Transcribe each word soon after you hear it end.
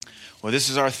Well,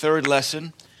 this is our third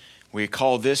lesson. We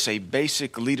call this a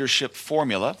basic leadership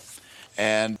formula.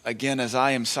 And again, as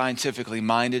I am scientifically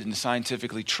minded and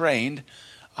scientifically trained,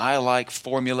 I like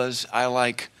formulas. I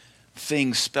like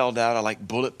things spelled out. I like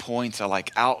bullet points. I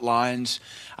like outlines.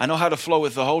 I know how to flow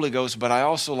with the Holy Ghost, but I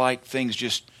also like things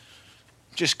just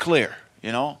clear,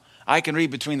 you know. I can read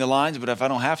between the lines, but if I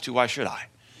don't have to, why should I?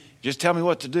 Just tell me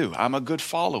what to do. I'm a good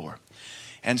follower.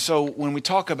 And so when we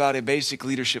talk about a basic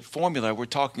leadership formula, we're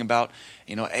talking about,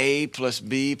 A plus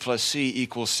B plus C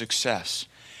equals success.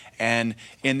 And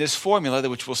in this formula,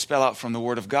 which we'll spell out from the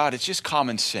Word of God, it's just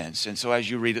common sense. And so as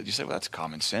you read it, you say, well, that's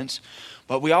common sense.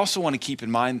 But we also want to keep in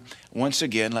mind, once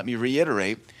again, let me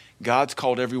reiterate, God's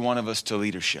called every one of us to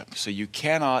leadership. So you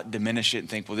cannot diminish it and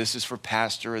think, well, this is for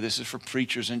pastor, or this is for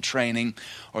preachers in training,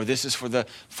 or this is for the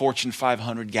Fortune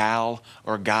 500 gal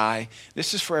or guy.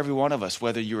 This is for every one of us,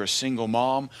 whether you're a single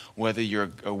mom, whether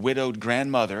you're a widowed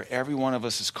grandmother, every one of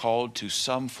us is called to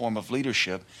some form of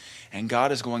leadership. And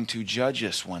God is going to judge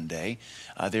us one day.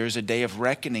 There is a day of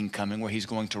reckoning coming where He's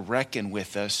going to reckon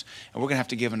with us, and we're going to have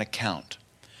to give an account.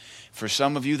 For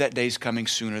some of you, that day's coming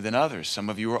sooner than others. Some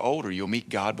of you are older. You'll meet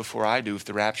God before I do if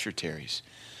the rapture tarries.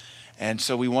 And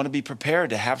so we want to be prepared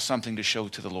to have something to show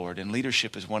to the Lord, and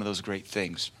leadership is one of those great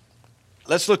things.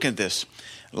 Let's look at this.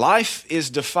 Life is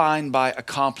defined by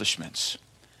accomplishments.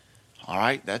 All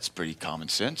right, that's pretty common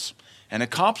sense. And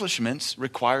accomplishments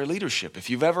require leadership. If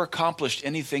you've ever accomplished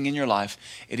anything in your life,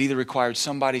 it either required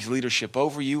somebody's leadership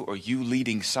over you or you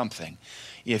leading something.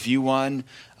 If you won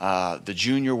the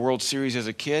Junior World Series as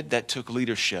a kid, that took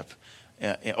leadership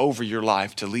over your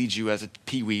life to lead you as a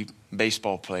peewee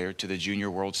baseball player to the Junior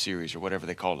World Series or whatever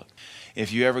they call it.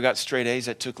 If you ever got straight A's,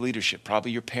 that took leadership.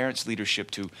 Probably your parents'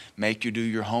 leadership to make you do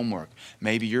your homework.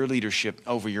 Maybe your leadership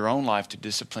over your own life to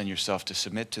discipline yourself to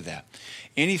submit to that.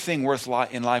 Anything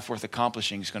in life worth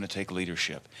accomplishing is going to take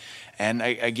leadership. And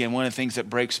again, one of the things that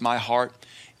breaks my heart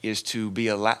is to be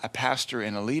a pastor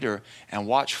and a leader and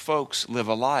watch folks live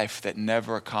a life that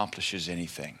never accomplishes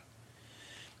anything.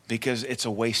 Because it's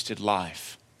a wasted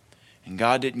life. And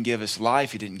God didn't give us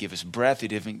life. He didn't give us breath. He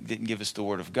didn't give us the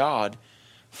Word of God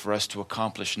for us to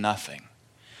accomplish nothing.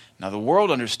 Now the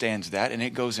world understands that, and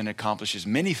it goes and accomplishes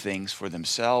many things for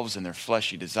themselves and their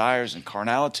fleshy desires and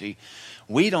carnality.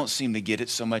 We don't seem to get it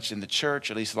so much in the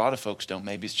church, at least a lot of folks don't.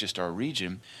 Maybe it's just our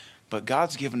region. But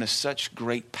God's given us such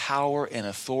great power and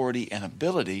authority and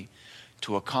ability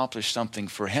to accomplish something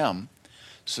for Him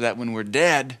so that when we're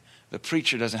dead, the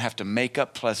preacher doesn't have to make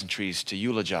up pleasantries to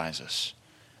eulogize us.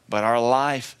 But our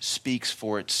life speaks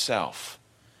for itself.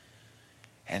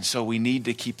 And so we need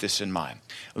to keep this in mind.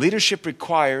 Leadership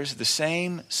requires the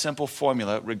same simple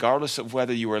formula regardless of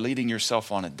whether you are leading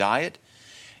yourself on a diet,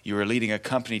 you are leading a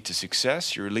company to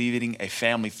success, you're leading a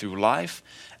family through life,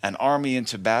 an army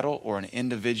into battle, or an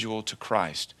individual to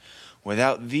Christ.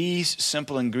 Without these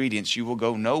simple ingredients, you will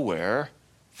go nowhere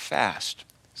fast.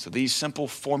 So these simple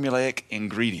formulaic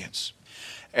ingredients.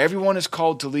 Everyone is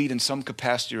called to lead in some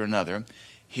capacity or another.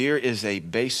 Here is a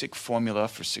basic formula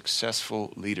for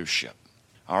successful leadership.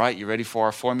 All right, you ready for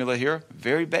our formula here?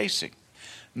 Very basic.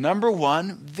 Number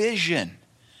one, vision.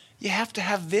 You have to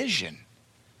have vision.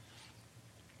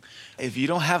 If you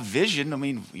don't have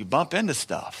vision, you bump into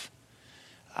stuff.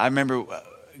 I remember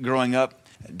growing up,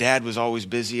 Dad was always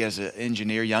busy as an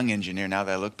engineer, young engineer. Now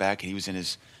that I look back, he was in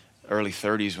his early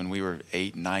 30s when we were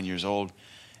 8 and 9 years old.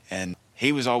 And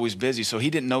he was always busy, so he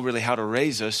didn't know really how to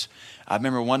raise us. I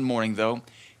remember one morning, though,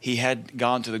 he had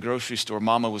gone to the grocery store.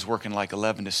 Mama was working like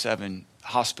 11 to 7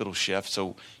 hospital shift,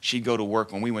 so she'd go to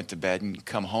work when we went to bed and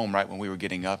come home right when we were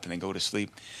getting up and then go to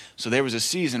sleep. So there was a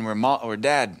season where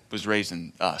Dad was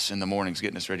raising us in the mornings,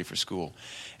 getting us ready for school,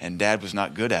 and Dad was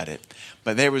not good at it.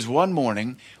 But there was one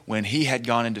morning when he had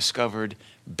gone and discovered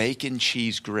bacon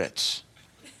cheese grits,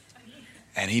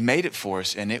 and he made it for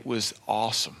us, and it was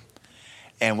awesome.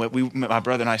 And my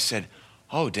brother and I said,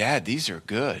 "Oh, Dad, these are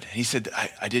good." And he said,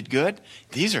 I did good?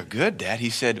 "These are good, Dad."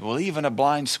 He said, "Well, even a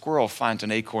blind squirrel finds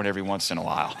an acorn every once in a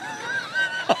while."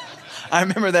 I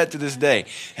remember that to this day.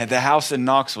 At the house in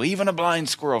Knoxville, even a blind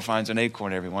squirrel finds an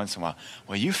acorn every once in a while.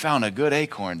 Well, you found a good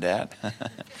acorn, Dad.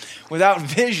 Without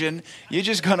vision, you're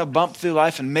just going to bump through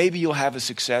life, and maybe you'll have a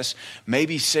success.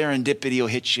 Maybe serendipity will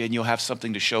hit you and you'll have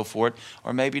something to show for it,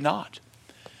 or maybe not.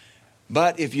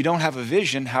 But if you don't have a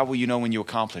vision, how will you know when you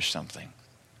accomplish something?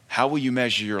 How will you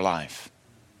measure your life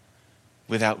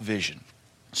without vision?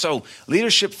 So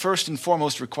leadership first and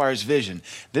foremost requires vision.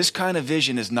 This kind of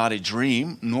vision is not a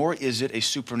dream, nor is it a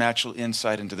supernatural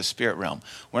insight into the spirit realm.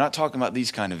 We're not talking about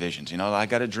these kind of visions. I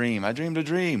got a dream. I dreamed a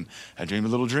dream. I dreamed a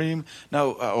little dream.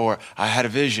 No, or I had a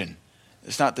vision.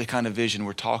 It's not the kind of vision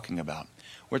we're talking about.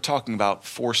 We're talking about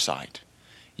foresight.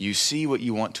 You see what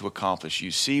you want to accomplish. You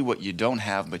see what you don't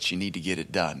have, but you need to get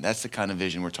it done. That's the kind of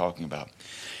vision we're talking about.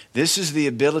 This is the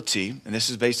ability, and this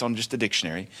is based on just the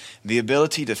dictionary, the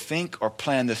ability to think or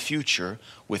plan the future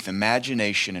with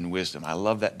imagination and wisdom. I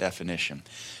love that definition.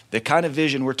 The kind of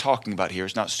vision we're talking about here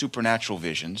is not supernatural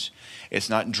visions. It's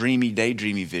not dreamy,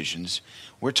 daydreamy visions.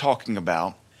 We're talking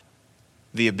about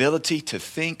the ability to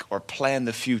think or plan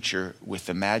the future with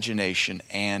imagination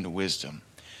and wisdom.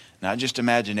 Not just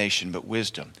imagination, but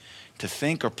wisdom. To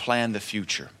think or plan the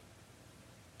future.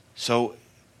 So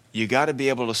you got to be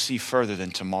able to see further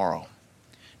than tomorrow.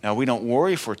 Now, we don't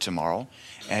worry for tomorrow.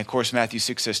 And of course, Matthew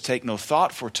 6 says, take no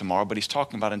thought for tomorrow, but he's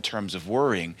talking about in terms of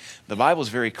worrying. The Bible is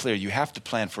very clear. You have to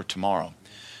plan for tomorrow.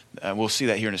 We'll see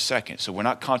that here in a second. So we're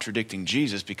not contradicting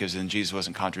Jesus, because then Jesus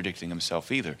wasn't contradicting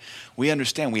himself either. We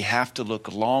understand we have to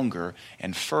look longer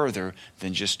and further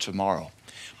than just tomorrow.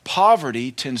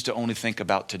 Poverty tends to only think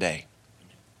about today.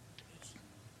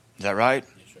 Is that right?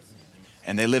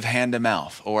 And they live hand to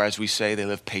mouth, or as we say, they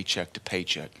live paycheck to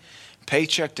paycheck.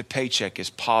 Paycheck to paycheck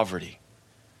is poverty.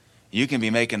 You can be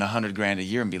making $100,000 a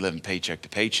year and be living paycheck to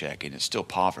paycheck, and it's still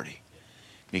poverty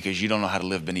because you don't know how to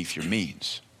live beneath your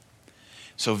means.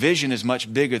 So vision is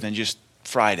much bigger than just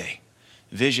Friday.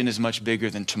 Vision is much bigger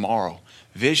than tomorrow.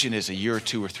 Vision is a year or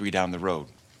 2 or 3 down the road.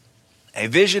 A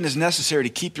vision is necessary to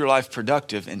keep your life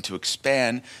productive and to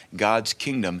expand God's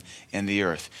kingdom in the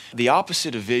earth. The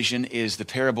opposite of vision is the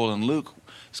parable in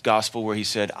Luke's gospel where he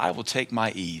said, I will take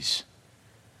my ease.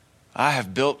 I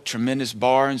have built tremendous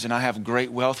barns and I have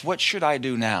great wealth. What should I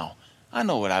do now? I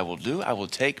know what I will do. I will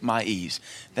take my ease.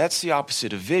 That's the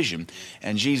opposite of vision.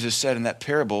 And Jesus said in that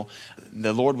parable,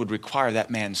 the Lord would require that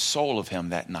man's soul of him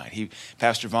that night.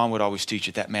 Pastor Vaughn would always teach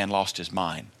that man lost his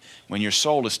mind. When your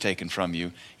soul is taken from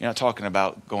you, you're not talking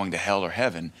about going to hell or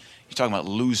heaven. You're talking about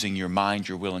losing your mind,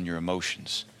 your will, and your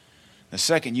emotions. The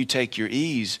second you take your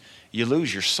ease, you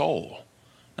lose your soul.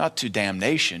 Not to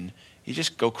damnation, you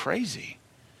just go crazy.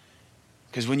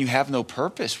 Because when you have no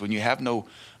purpose, when you have no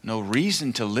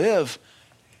reason to live,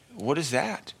 what is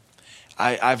that?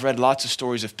 I've read lots of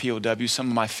stories of POWs. Some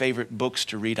of my favorite books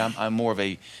to read, I'm more of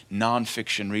a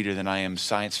nonfiction reader than I am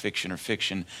science fiction or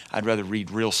fiction. I'd rather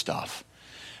read real stuff.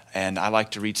 And I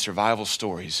like to read survival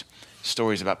stories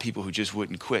about people who just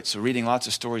wouldn't quit. So reading lots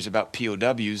of stories about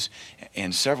POWs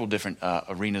in several different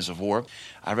arenas of war.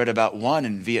 I read about one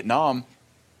in Vietnam,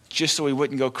 just so he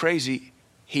wouldn't go crazy.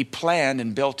 He planned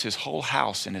and built his whole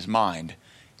house in his mind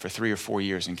for 3 or 4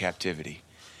 years in captivity.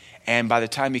 And by the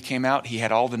time he came out, he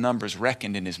had all the numbers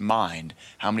reckoned in his mind.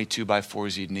 How many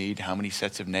 2x4s he'd need, how many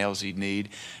sets of nails he'd need.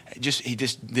 He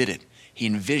just did it. He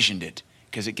envisioned it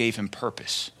because it gave him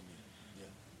purpose.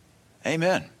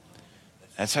 Amen.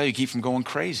 That's how you keep from going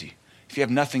crazy. If you have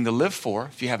nothing to live for,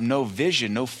 if you have no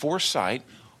vision, no foresight,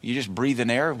 you just breathe in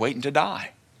air waiting to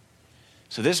die.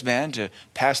 So this man, to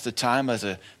pass the time as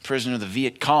a prisoner of the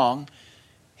Viet Cong,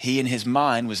 he in his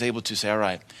mind was able to say, all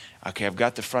right, okay, I've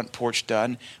got the front porch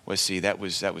done. Let's see, that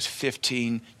was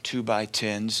 15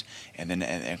 2x10s, and then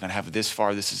I'm going to have this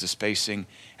far, this is the spacing.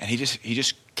 And he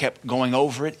just kept going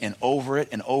over it and over it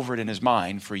and over it in his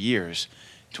mind for years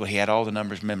until he had all the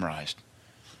numbers memorized.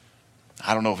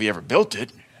 I don't know if he ever built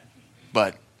it,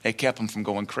 but it kept him from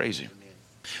going crazy.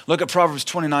 Look at Proverbs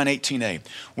 29:18a.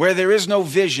 Where there is no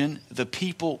vision, the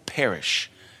people perish.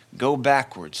 Go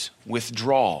backwards,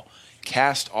 withdraw,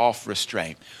 cast off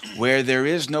restraint. Where there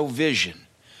is no vision,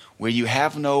 where you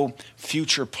have no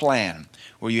future plan,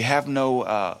 where you have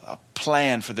no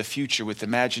plan for the future with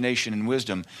imagination and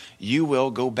wisdom, you will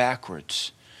go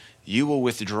backwards. You will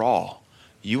withdraw.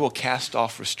 You will cast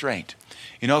off restraint.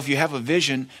 You know, if you have a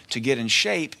vision to get in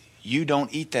shape, you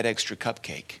don't eat that extra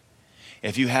cupcake.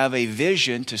 If you have a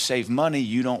vision to save money,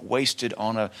 you don't waste it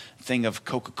on a thing of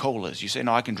Coca-Colas. You say,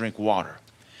 no, I can drink water.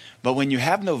 But when you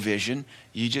have no vision,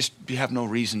 you have no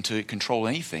reason to control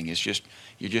anything. You're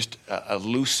just a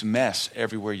loose mess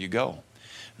everywhere you go.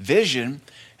 Vision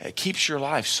keeps your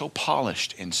life so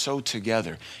polished and so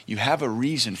together. You have a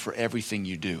reason for everything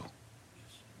you do.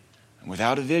 And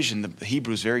without a vision, the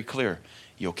Hebrew is very clear.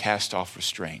 You'll cast off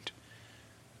restraint.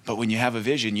 But when you have a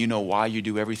vision, you know why you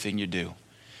do everything you do.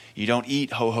 You don't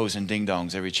eat ho-hos and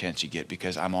ding-dongs every chance you get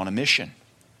because I'm on a mission.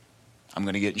 I'm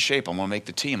going to get in shape. I'm going to make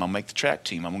the team. I'm going to make the track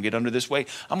team. I'm going to get under this weight.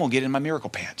 I'm going to get in my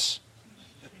miracle pants.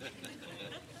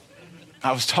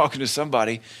 I was talking to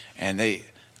somebody, and they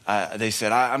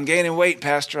said, I'm gaining weight,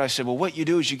 Pastor. I said, well, what you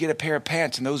do is you get a pair of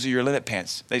pants, and those are your limit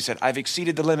pants. They said, I've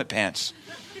exceeded the limit pants.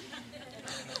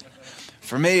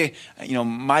 For me,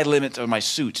 my limits are my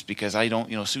suits because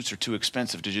suits are too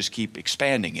expensive to just keep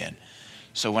expanding in.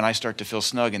 So when I start to feel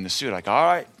snug in the suit, all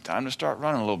right, time to start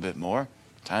running a little bit more.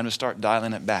 Time to start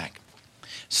dialing it back.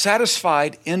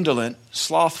 Satisfied, indolent,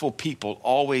 slothful people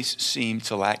always seem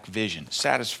to lack vision.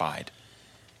 Satisfied.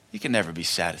 You can never be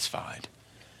satisfied.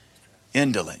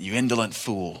 Indolent, you indolent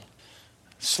fool.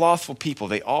 Slothful people,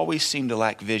 they always seem to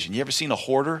lack vision. You ever seen a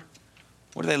hoarder?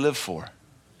 What do they live for?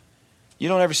 You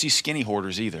don't ever see skinny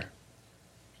hoarders either.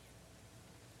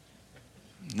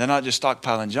 They're not just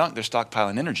stockpiling junk, they're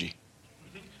stockpiling energy.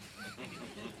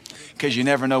 Because you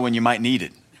never know when you might need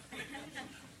it.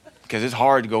 Because it's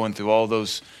hard going through all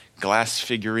those glass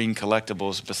figurine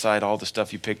collectibles beside all the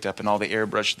stuff you picked up and all the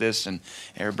airbrush this and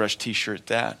airbrush t-shirt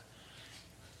that.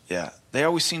 Yeah, they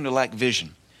always seem to lack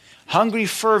vision. Hungry,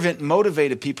 fervent,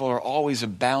 motivated people are always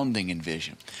abounding in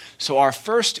vision. So our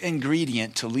first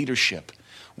ingredient to leadership,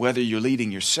 whether you're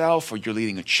leading yourself or you're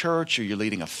leading a church or you're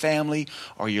leading a family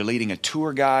or you're leading a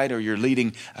tour guide or you're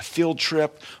leading a field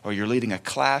trip or you're leading a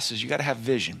class, is you got to have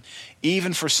vision.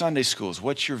 Even for Sunday schools,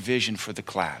 what's your vision for the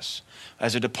class?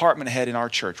 As a department head in our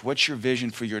church, what's your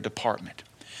vision for your department?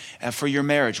 And for your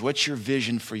marriage, what's your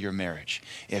vision for your marriage?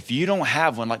 If you don't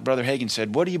have one, like Brother Hagin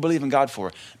said, what do you believe in God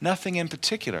for? Nothing in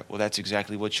particular. Well, that's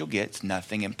exactly what you'll get. It's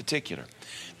nothing in particular.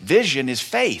 Vision is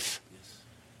faith.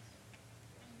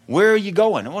 Where are you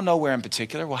going? Well, nowhere in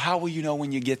particular. Well, how will you know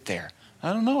when you get there?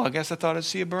 I don't know. I guess I thought I'd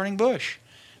see a burning bush.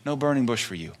 No burning bush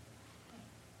for you.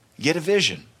 Get a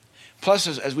vision. Plus,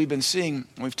 as we've been seeing,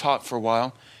 we've taught for a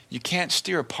while, you can't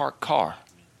steer a parked car.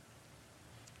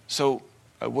 So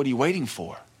what are you waiting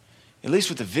for? At least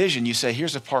with the vision, you say,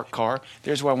 here's a parked car.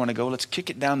 There's where I want to go. Let's kick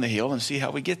it down the hill and see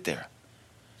how we get there.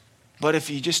 But if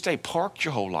you just stay parked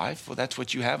your whole life, well, that's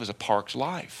what you have is a parked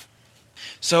life.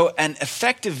 So an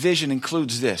effective vision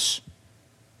includes this.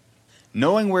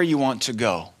 Knowing where you want to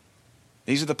go.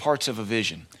 These are the parts of a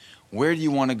vision. Where do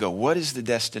you want to go? What is the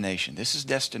destination? This is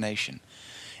destination.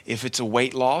 If it's a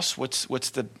weight loss, what's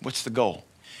the goal?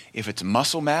 If it's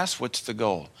muscle mass, what's the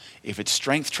goal? If it's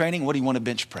strength training, what do you want to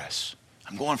bench press?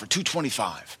 I'm going for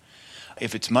 225.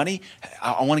 If it's money,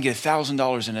 I want to get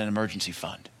 $1,000 in an emergency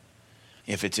fund.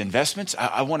 If it's investments,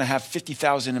 I want to have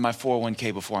 $50,000 in my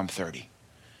 401k before I'm 30.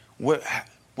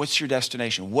 What's your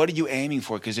destination? What are you aiming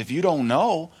for? Because if you don't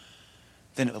know,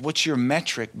 then what's your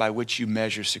metric by which you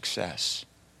measure success?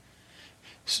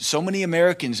 So many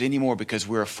Americans anymore, because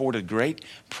we're afforded great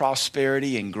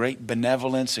prosperity and great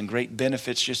benevolence and great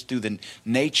benefits just through the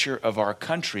nature of our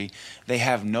country, they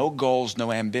have no goals,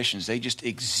 no ambitions. They just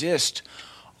exist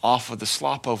off of the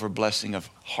slop-over blessing of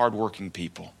hardworking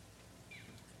people.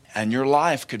 And your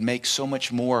life could make so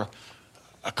much more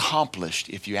accomplished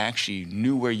if you actually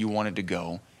knew where you wanted to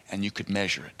go and you could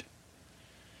measure it.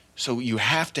 So you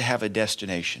have to have a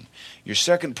destination. Your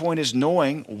second point is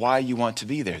knowing why you want to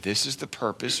be there. This is the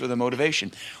purpose or the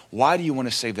motivation. Why do you want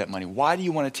to save that money? Why do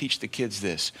you want to teach the kids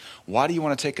this? Why do you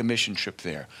want to take a mission trip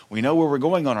there? We know where we're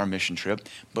going on our mission trip,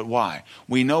 but why?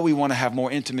 We know we want to have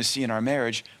more intimacy in our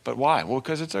marriage, but why? Well,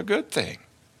 because it's a good thing.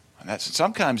 And that's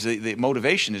sometimes the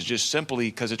motivation is just simply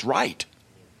because it's right.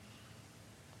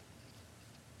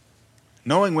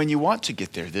 Knowing when you want to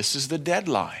get there. This is the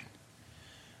deadline.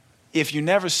 If you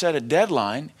never set a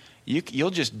deadline, you'll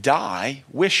just die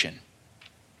wishing.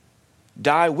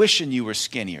 Die wishing you were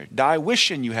skinnier. Die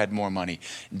wishing you had more money.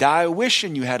 Die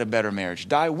wishing you had a better marriage.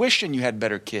 Die wishing you had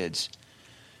better kids.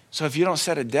 So if you don't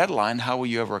set a deadline, how will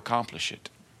you ever accomplish it?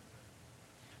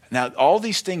 Now, all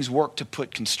these things work to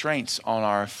put constraints on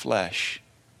our flesh.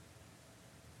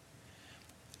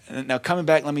 Now, coming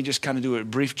back, let me just kind of do a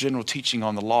brief general teaching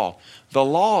on the law. The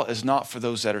law is not for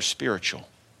those that are spiritual.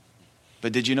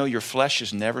 But did you know your flesh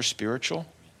is never spiritual?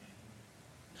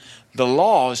 The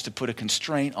law is to put a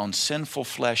constraint on sinful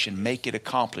flesh and make it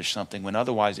accomplish something when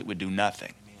otherwise it would do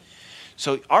nothing.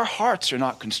 So our hearts are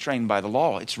not constrained by the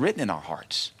law. It's written in our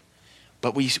hearts.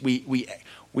 But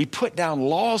we put down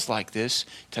laws like this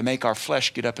to make our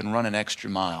flesh get up and run an extra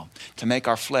mile, to make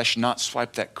our flesh not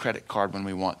swipe that credit card when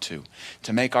we want to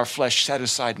make our flesh set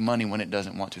aside money when it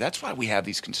doesn't want to. That's why we have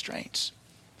these constraints.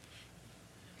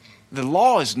 The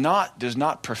law does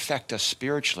not perfect us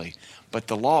spiritually, but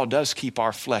the law does keep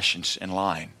our flesh in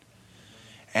line.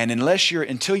 And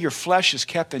until your flesh is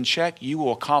kept in check, you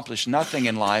will accomplish nothing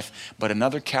in life but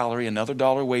another calorie, another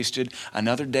dollar wasted,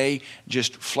 another day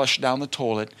just flushed down the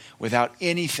toilet without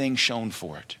anything shown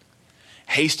for it.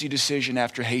 Hasty decision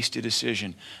after hasty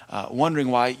decision,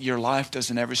 wondering why your life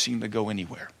doesn't ever seem to go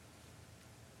anywhere.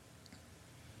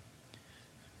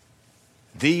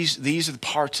 These are the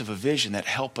parts of a vision that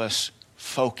help us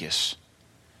focus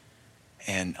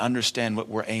and understand what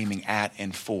we're aiming at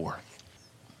and for.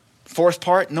 Fourth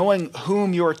part, knowing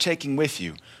whom you are taking with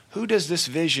you. Who does this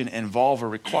vision involve or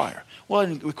require? Well,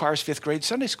 it requires fifth grade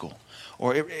Sunday school,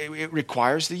 or it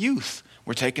requires the youth.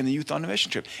 We're taking the youth on a mission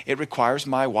trip. It requires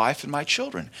my wife and my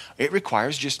children. It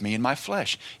requires just me and my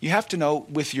flesh. You have to know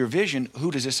with your vision,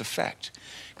 who does this affect?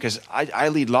 Because I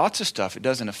lead lots of stuff. It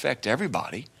doesn't affect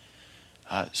everybody.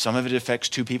 Some of it affects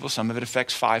 2 people. Some of it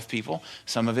affects 5 people.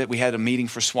 Some of it, we had a meeting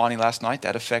for Swanee last night.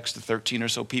 That affects the 13 or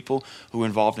so people who are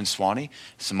involved in Swanee.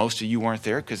 So most of you weren't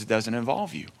there because it doesn't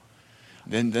involve you.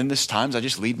 Then there's times I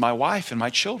just lead my wife and my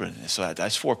children. So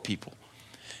that's 4 people.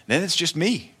 Then it's just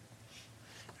me.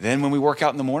 Then when we work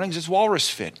out in the mornings, it's Walrus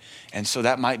Fit. And so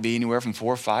that might be anywhere from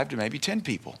 4 or 5 to maybe 10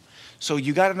 people. So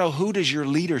you got to know, who does your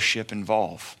leadership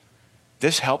involve?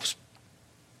 This helps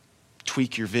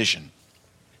tweak your vision.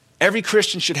 Every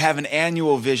Christian should have an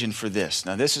annual vision for this.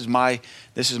 Now, this is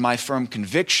my firm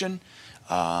conviction.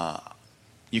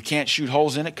 You can't shoot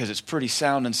holes in it because it's pretty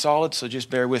sound and solid, so just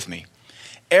bear with me.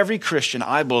 Every Christian,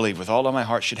 I believe, with all of my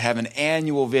heart, should have an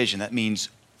annual vision. That means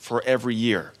for every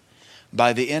year.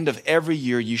 By the end of every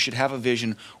year, you should have a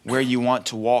vision where you want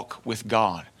to walk with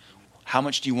God. How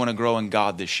much do you want to grow in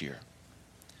God this year?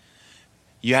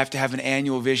 You have to have an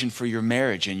annual vision for your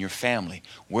marriage and your family.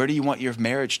 Where do you want your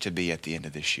marriage to be at the end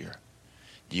of this year?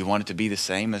 Do you want it to be the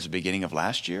same as the beginning of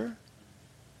last year?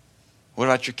 What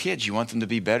about your kids? You want them to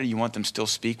be better? You want them to still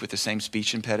speak with the same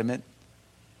speech impediment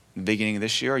in the beginning of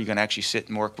this year? Or are you going to actually sit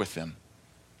and work with them?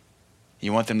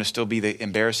 You want them to still be the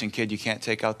embarrassing kid you can't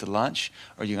take out to lunch?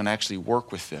 Or are you going to actually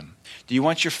work with them? Do you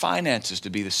want your finances to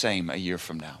be the same a year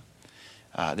from now?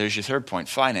 There's your third point,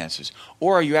 finances.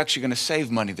 Or are you actually going to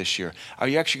save money this year? Are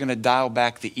you actually going to dial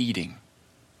back the eating?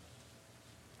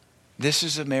 This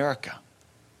is America.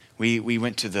 We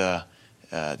went to the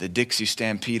Dixie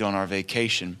Stampede on our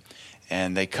vacation,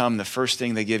 and the first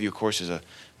thing they give you, of course, is a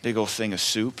big old thing of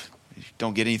soup. You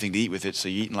don't get anything to eat with it, so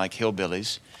you're eating like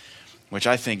hillbillies, which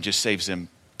I think just saves them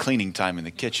cleaning time in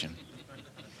the kitchen.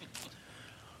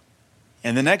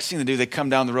 And the next thing they do, they come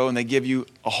down the road and they give you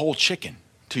a whole chicken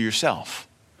to yourself.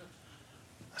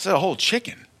 I said, a whole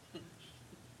chicken?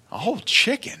 A whole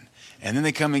chicken? And then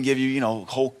they come and give you,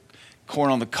 whole corn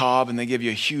on the cob, and they give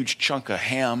you a huge chunk of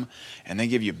ham, and they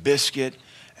give you a biscuit.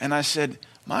 And I said,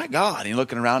 my God. And you're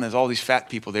looking around, there's all these fat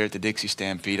people there at the Dixie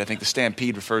Stampede. I think the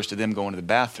Stampede refers to them going to the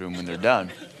bathroom when they're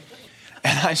done.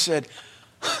 And I said,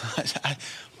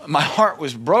 my heart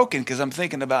was broken because I'm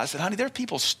thinking about it. I said, honey, there are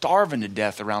people starving to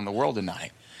death around the world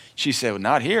tonight. She said, well,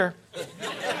 not here.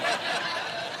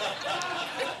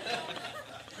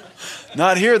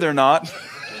 Not here, they're not.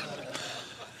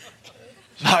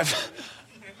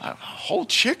 A whole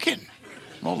chicken.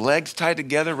 Legs tied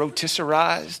together,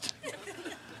 rotisserized.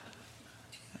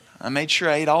 I made sure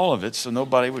I ate all of it so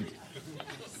nobody would.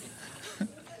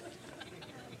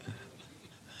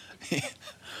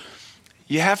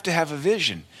 You have to have a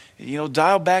vision.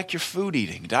 Dial back your food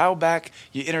eating. Dial back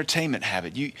your entertainment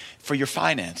habit for your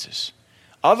finances.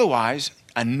 Otherwise,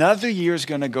 another year is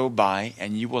going to go by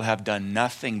and you will have done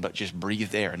nothing but just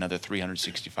breathe air another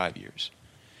 365 years.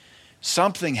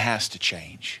 Something has to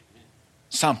change.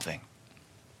 Something.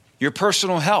 Your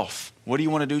personal health. What do you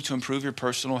want to do to improve your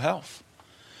personal health?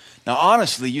 Now,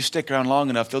 honestly, you stick around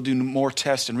long enough, they'll do more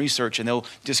tests and research, and they'll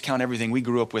discount everything we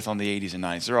grew up with on the 80s and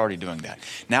 90s. They're already doing that.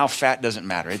 Now, fat doesn't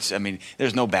matter.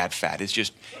 There's no bad fat. It's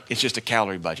just a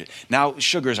calorie budget. Now,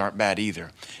 sugars aren't bad either.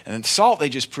 And then salt, they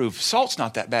just proved, salt's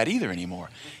not that bad either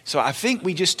anymore. So I think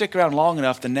we just stick around long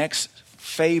enough, the next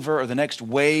favor or the next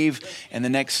wave and the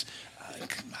next,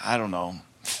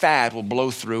 fad will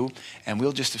blow through, and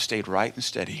we'll just have stayed right and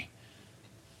steady.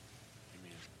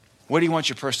 What do you want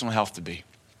your personal health to be?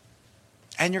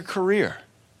 And your career.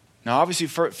 Now, obviously,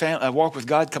 walk with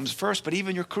God comes first, but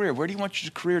even your career. Where do you want your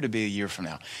career to be a year from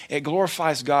now? It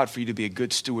glorifies God for you to be a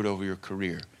good steward over your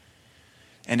career.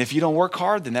 And if you don't work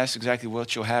hard, then that's exactly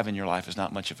what you'll have in your life, is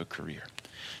not much of a career.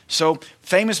 So,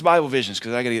 famous Bible visions,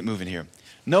 because I got to get moving here.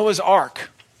 Noah's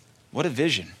Ark. What a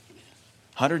vision.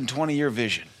 120-year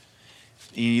vision.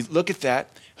 You look at that.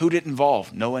 Who did it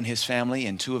involve? Noah and his family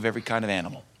and 2 of every kind of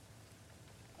animal.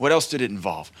 What else did it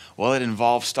involve? Well, it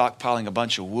involved stockpiling a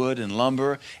bunch of wood and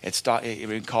lumber. It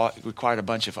required a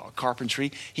bunch of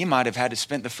carpentry. He might have had to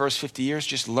spend the first 50 years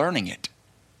just learning it.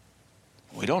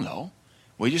 We don't know.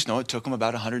 We just know it took him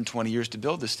about 120 years to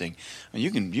build this thing.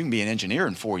 You can be an engineer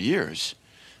in 4 years,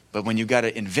 but when you've got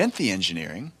to invent the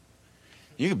engineering,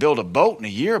 you can build a boat in a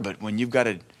year, but when you've got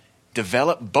to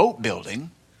develop boat building,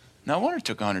 no wonder it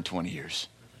took 120 years.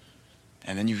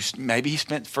 And then maybe he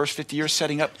spent the first 50 years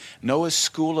setting up Noah's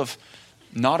School of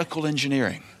Nautical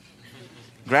Engineering.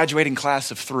 Graduating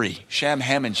class of 3, Shem,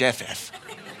 Ham, and Japheth.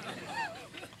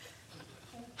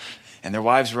 And their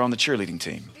wives were on the cheerleading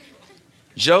team.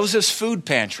 Joseph's food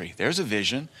pantry. There's a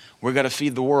vision. We're going to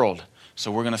feed the world, so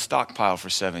we're going to stockpile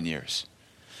for 7 years.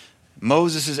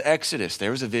 Moses' Exodus, there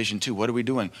was a vision too. What are we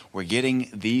doing? We're getting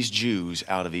these Jews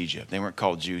out of Egypt. They weren't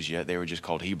called Jews yet. They were just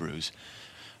called Hebrews,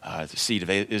 the seed of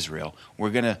Israel. We're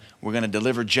gonna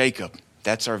deliver Jacob.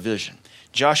 That's our vision.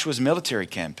 Joshua's military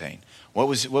campaign. What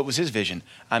was his vision?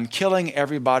 I'm killing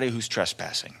everybody who's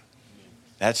trespassing.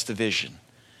 That's the vision.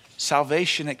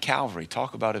 Salvation at Calvary.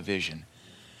 Talk about a vision.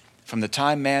 From the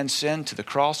time man sinned to the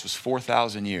cross was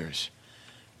 4,000 years.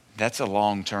 That's a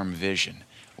long-term vision.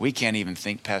 We can't even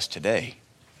think past today.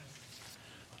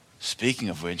 Speaking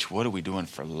of which, what are we doing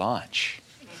for lunch?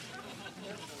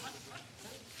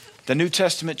 The New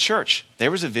Testament church,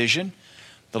 there was a vision.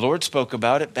 The Lord spoke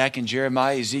about it back in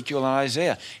Jeremiah, Ezekiel, and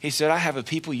Isaiah. He said, I have a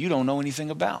people you don't know anything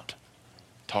about.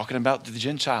 Talking about the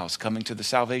Gentiles coming to the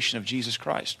salvation of Jesus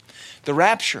Christ. The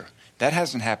rapture, that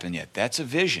hasn't happened yet. That's a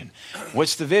vision.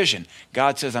 What's the vision?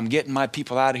 God says, I'm getting my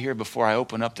people out of here before I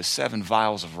open up the 7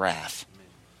 vials of wrath,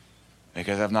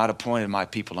 because I've not appointed my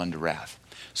people unto wrath.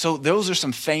 So those are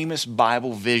some famous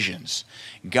Bible visions.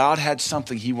 God had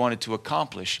something he wanted to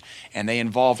accomplish, and they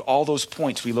involved all those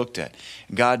points we looked at.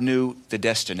 God knew the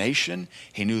destination.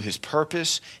 He knew his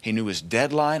purpose. He knew his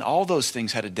deadline. All those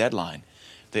things had a deadline.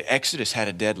 The Exodus had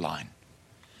a deadline.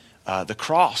 The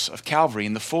cross of Calvary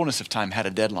in the fullness of time had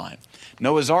a deadline.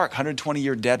 Noah's Ark,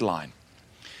 120-year deadline.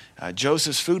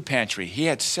 Joseph's food pantry, he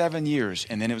had 7 years,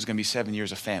 and then it was going to be 7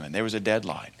 years of famine. There was a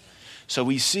deadline. So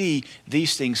we see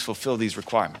these things fulfill these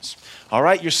requirements. All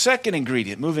right, your second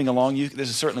ingredient, moving along, this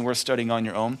is certainly worth studying on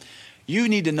your own. You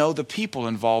need to know the people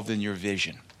involved in your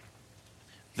vision.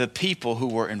 The people who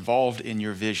were involved in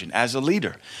your vision. As a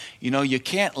leader, you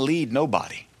can't lead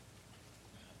nobody.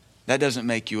 That doesn't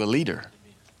make you a leader.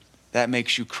 That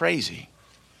makes you crazy.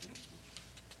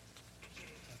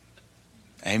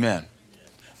 Amen.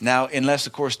 Now, unless,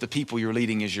 of course, the people you're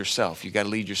leading is yourself. You've got to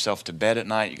lead yourself to bed at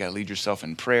night. You've got to lead yourself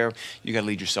in prayer. You've got to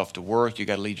lead yourself to work. You've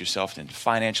got to lead yourself in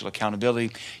financial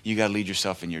accountability. You've got to lead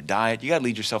yourself in your diet. You've got to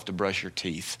lead yourself to brush your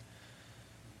teeth.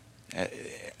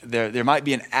 There might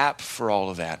be an app for all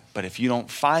of that, but if you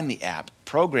don't find the app,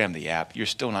 program the app, you're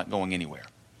still not going anywhere.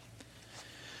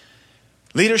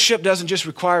 Leadership doesn't just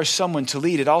require someone to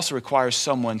lead. It also requires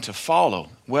someone to follow.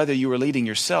 Whether you are leading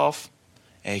yourself,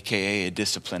 a.k.a. a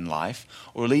disciplined life,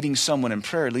 or leading someone in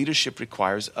prayer, leadership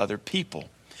requires other people.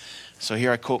 So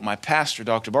here I quote my pastor,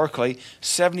 Dr. Barclay,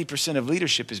 70% of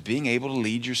leadership is being able to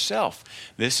lead yourself.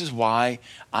 This is why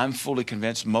I'm fully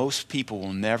convinced most people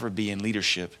will never be in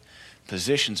leadership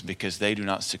positions, because they do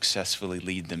not successfully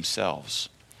lead themselves.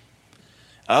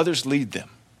 Others lead them.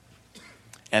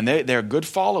 And they're good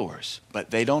followers,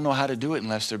 but they don't know how to do it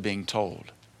unless they're being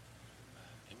told.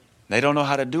 They don't know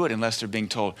how to do it unless they're being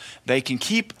told. They can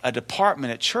keep a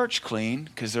department at church clean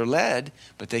because they're led,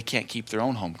 but they can't keep their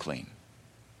own home clean.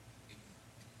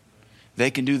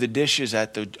 They can do the dishes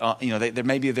at the,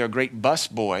 maybe they're a great bus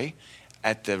boy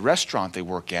at the restaurant they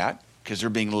work at because they're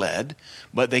being led,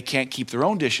 but they can't keep their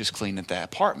own dishes clean at that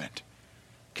apartment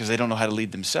because they don't know how to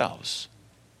lead themselves.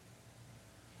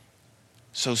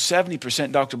 So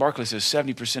 70%, Dr. Barclay says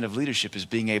 70% of leadership is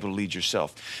being able to lead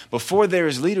yourself. Before there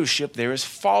is leadership, there is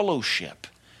followship.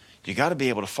 You got to be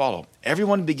able to follow.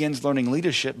 Everyone begins learning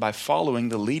leadership by following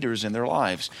the leaders in their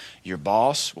lives. Your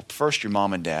boss, well, first your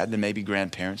mom and dad, then maybe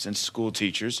grandparents, then school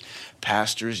teachers,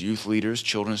 pastors, youth leaders,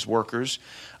 children's workers,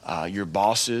 your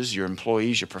bosses, your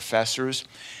employees, your professors.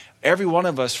 Every one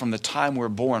of us from the time we're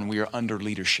born, we are under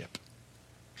leadership.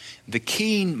 The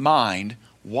keen mind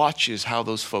watches how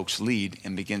those folks lead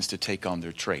and begins to take on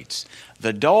their traits.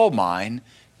 The dull mind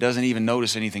doesn't even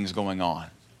notice anything's going on.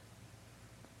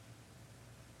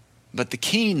 But the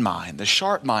keen mind, the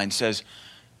sharp mind says,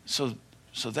 so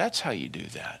that's how you do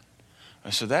that. Or,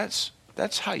 so that's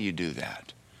how you do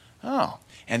that. Oh,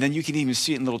 and then you can even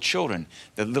see it in little children.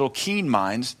 The little keen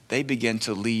minds, they begin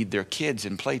to lead their kids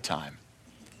in playtime.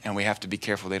 And we have to be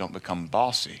careful they don't become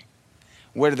bossy.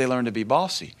 Where do they learn to be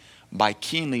bossy? By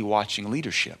keenly watching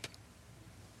leadership.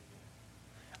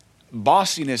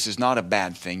 Bossiness is not a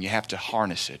bad thing. You have to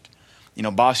harness it.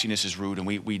 Bossiness is rude, and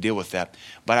we deal with that.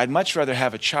 But I'd much rather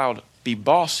have a child be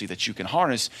bossy that you can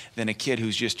harness than a kid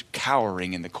who's just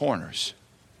cowering in the corners.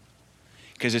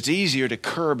 Because it's easier to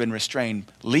curb and restrain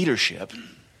leadership,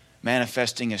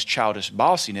 manifesting as childish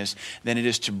bossiness, than it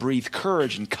is to breathe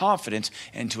courage and confidence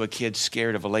into a kid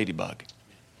scared of a ladybug.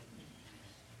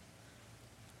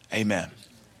 Amen.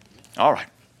 All right.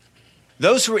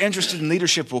 Those who are interested in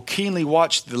leadership will keenly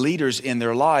watch the leaders in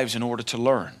their lives in order to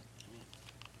learn.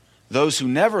 Those who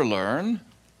never learn,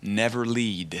 never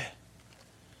lead.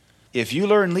 If you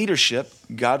learn leadership,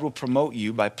 God will promote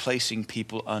you by placing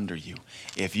people under you.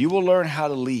 If you will learn how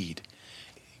to lead,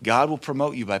 God will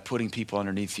promote you by putting people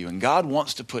underneath you. And God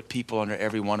wants to put people under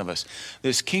every one of us.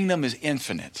 This kingdom is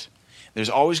infinite. There's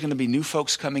always going to be new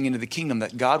folks coming into the kingdom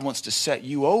that God wants to set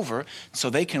you over so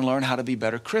they can learn how to be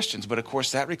better Christians. But of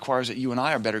course, that requires that you and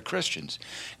I are better Christians.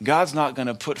 God's not going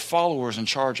to put followers in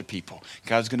charge of people.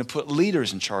 God's going to put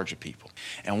leaders in charge of people.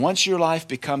 And once your life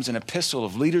becomes an epistle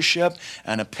of leadership,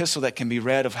 an epistle that can be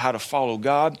read of how to follow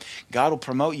God, God will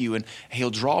promote you and he'll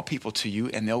draw people to you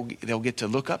and they'll get to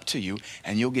look up to you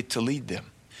and you'll get to lead them.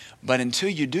 But until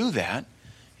you do that,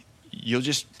 you'll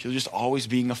just always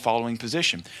be in the following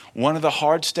position. One of the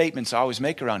hard statements I always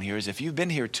make around here is if you've been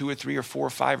here 2 or 3 or 4 or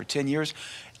 5 or 10 years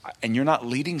and you're not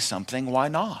leading something, why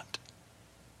not?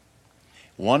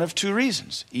 One of 2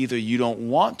 reasons. Either you don't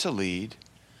want to lead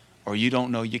or you don't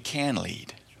know you can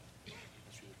lead.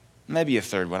 Maybe a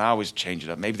third one. I always change it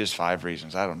up. Maybe there's 5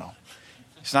 reasons. I don't know.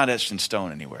 It's not etched in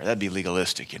stone anywhere. That'd be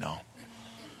legalistic, you know.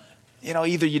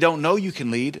 Either you don't know you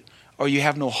can lead or you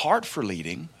have no heart for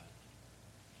leading,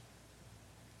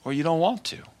 or you don't want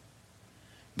to.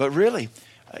 But really,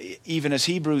 even as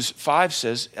Hebrews 5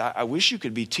 says, I wish you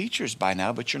could be teachers by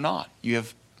now, but you're not. You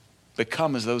have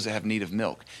become as those that have need of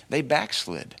milk. They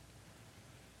backslid.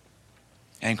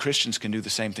 And Christians can do the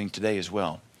same thing today as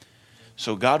well.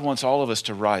 So God wants all of us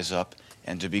to rise up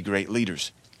and to be great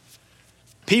leaders.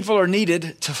 People are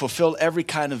needed to fulfill every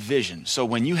kind of vision. So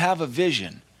when you have a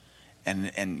vision,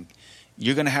 and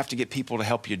you're going to have to get people to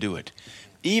help you do it.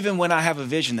 Even when I have a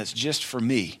vision that's just for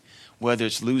me, whether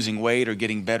it's losing weight or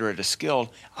getting better at a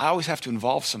skill, I always have to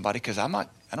involve somebody because I don't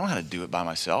know how to do it by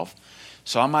myself.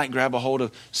 So I might grab a hold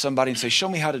of somebody and say, show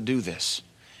me how to do this.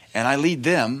 And I lead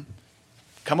them,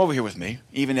 come over here with me,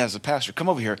 even as a pastor, come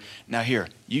over here. Now here,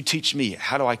 you teach me,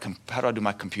 how do I do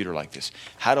my computer like this?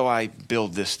 How do I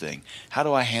build this thing? How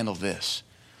do I handle this?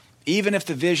 Even if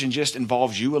the vision just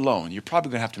involves you alone, you're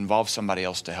probably going to have to involve somebody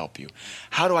else to help you.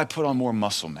 How do I put on more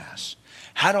muscle mass?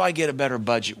 How do I get a better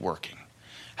budget working?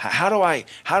 How do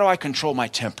I control my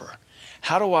temper?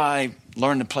 How do I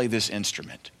learn to play this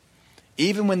instrument?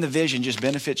 Even when the vision just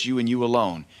benefits you and you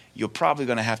alone, you're probably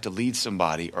going to have to lead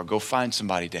somebody or go find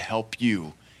somebody to help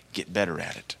you get better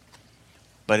at it.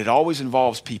 But it always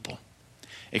involves people.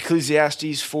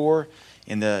 Ecclesiastes 4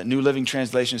 in the New Living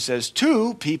Translation says,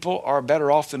 2 people are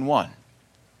better off than 1.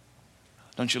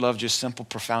 Don't you love just simple,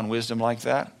 profound wisdom like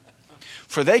that?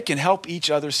 For they can help each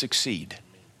other succeed.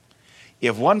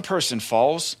 If one person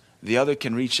falls, the other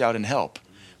can reach out and help.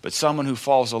 But someone who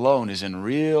falls alone is in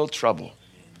real trouble.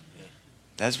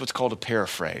 That's what's called a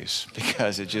paraphrase,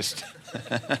 because it just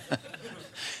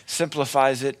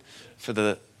simplifies it for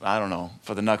the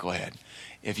knucklehead.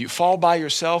 If you fall by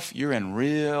yourself, you're in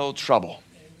real trouble.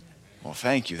 Well,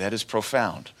 thank you. That is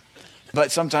profound.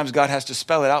 But sometimes God has to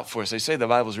spell it out for us. They say the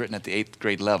Bible's written at the 8th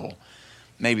grade level.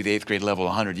 Maybe the 8th grade level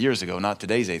 100 years ago, not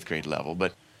today's 8th grade level,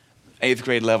 but 8th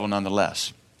grade level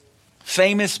nonetheless.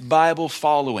 Famous Bible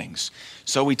followings.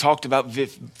 So we talked about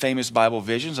famous Bible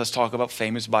visions. Let's talk about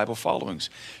famous Bible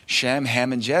followings. Shem,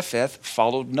 Ham, and Japheth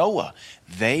followed Noah.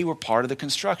 They were part of the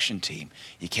construction team.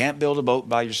 You can't build a boat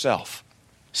by yourself.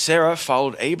 Sarah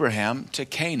followed Abraham to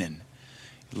Canaan.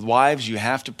 Wives, you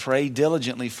have to pray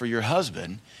diligently for your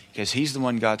husband because he's the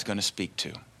one God's going to speak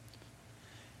to.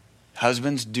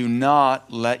 Husbands, do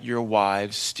not let your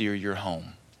wives steer your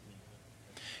home.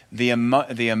 The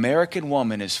American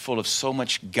woman is full of so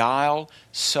much guile,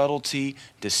 subtlety,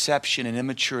 deception, and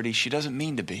immaturity she doesn't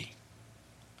mean to be.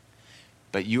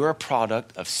 But you're a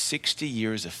product of 60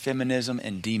 years of feminism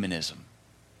and demonism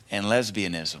and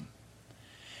lesbianism.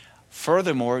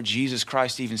 Furthermore, Jesus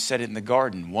Christ even said it in the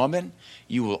garden, woman,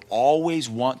 you will always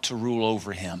want to rule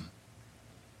over him.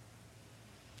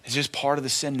 It's just part of the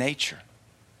sin nature.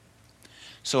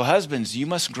 So husbands, you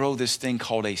must grow this thing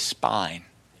called a spine.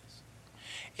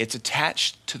 It's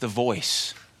attached to the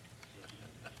voice.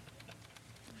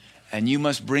 And you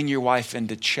must bring your wife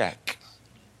into check.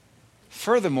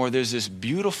 Furthermore, there's this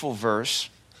beautiful verse.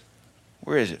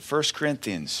 Where is it? 1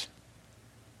 Corinthians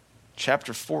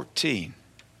chapter 14.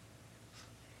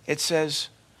 It says,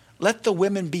 let the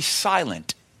women be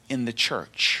silent in the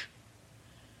church.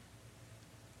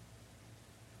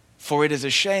 For it is a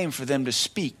shame for them to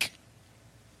speak,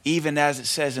 even as it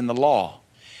says in the law.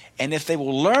 And if they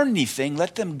will learn anything,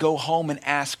 let them go home and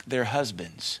ask their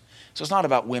husbands. So it's not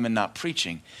about women not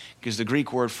preaching, because the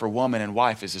Greek word for woman and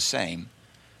wife is the same.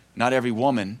 Not every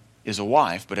woman is a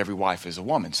wife, but every wife is a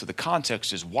woman. So the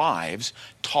context is wives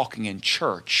talking in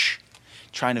church,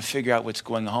 trying to figure out what's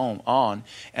going on.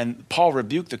 And Paul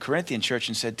rebuked the Corinthian church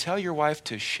and said, tell your wife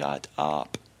to shut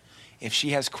up. If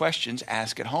she has questions,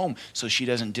 ask at home so she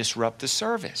doesn't disrupt the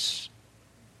service.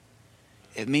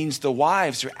 It means the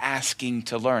wives are asking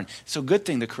to learn. So good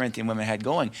thing the Corinthian women had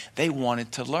going. They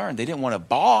wanted to learn. They didn't want a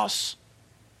boss.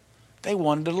 They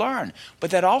wanted to learn.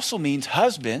 But that also means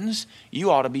husbands, you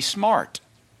ought to be smart.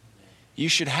 You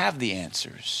should have the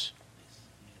answers.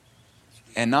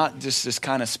 And not just this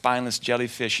kind of spineless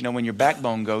jellyfish. You know, when your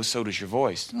backbone goes, so does your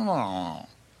voice. Oh.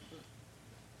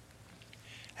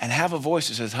 And have a voice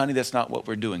that says, honey, that's not what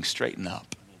we're doing. Straighten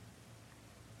up.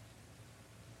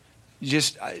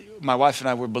 My wife and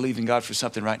I were believing God for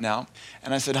something right now.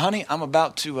 And I said, honey, I'm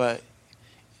about to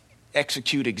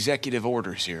execute executive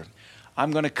orders here.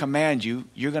 I'm going to command you.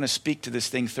 You're going to speak to this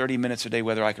thing 30 minutes a day,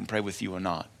 whether I can pray with you or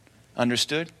not.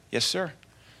 Understood? Yes, sir.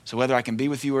 So whether I can be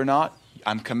with you or not,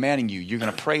 I'm commanding you. You're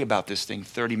going to pray about this thing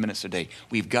 30 minutes a day.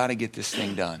 We've got to get this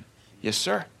thing done. Yes,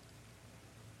 sir.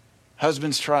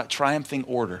 Husbands, triumphing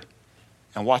order.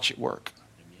 And watch it work.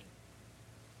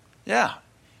 Yeah.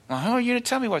 Well, who are you to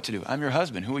tell me what to do? I'm your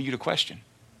husband. Who are you to question?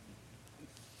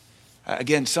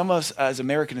 Again, some of us as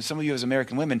American and some of you as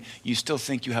American women, you still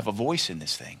think you have a voice in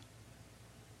this thing.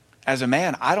 As a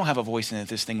man, I don't have a voice in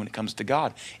this thing when it comes to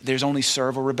God. There's only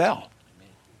serve or rebel.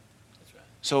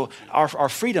 So our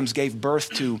freedoms gave birth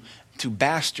to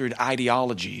bastard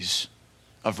ideologies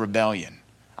of rebellion.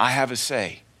 I have a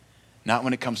say. Not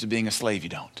when it comes to being a slave, you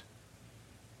don't.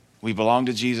 We belong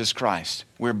to Jesus Christ.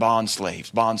 We're bond slaves,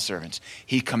 bond servants.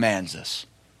 He commands us.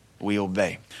 We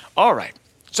obey. All right.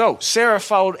 So Sarah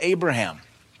followed Abraham.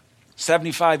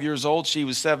 75 years old. She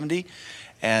was 70.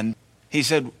 And he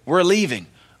said, we're leaving.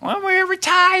 Well, we're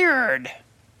retired.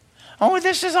 Oh,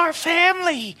 this is our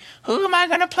family. Who am I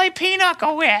going to play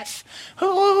pinochle with?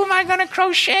 Who am I going to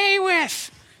crochet with?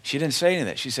 She didn't say any of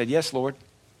that. She said, yes, Lord.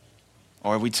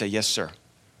 Or we'd say, yes, sir.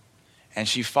 And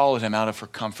she followed him out of her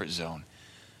comfort zone.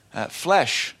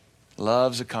 Flesh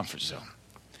loves a comfort zone.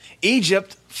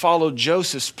 Egypt followed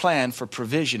Joseph's plan for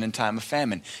provision in time of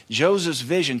famine. Joseph's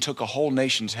vision took a whole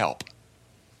nation's help.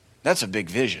 That's a big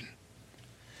vision.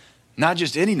 Not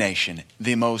just any nation,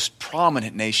 the most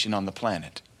prominent nation on the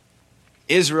planet.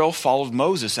 Israel followed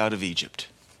Moses out of Egypt.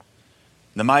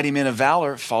 The mighty men of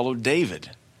valor followed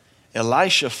David.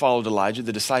 Elisha followed Elijah.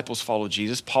 The disciples followed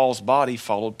Jesus. Paul's body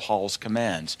followed Paul's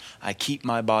commands. I keep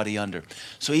my body under.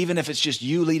 So even if it's just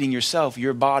you leading yourself,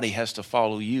 your body has to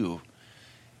follow you.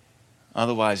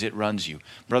 Otherwise, it runs you.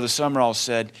 Brother Summerall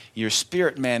said, your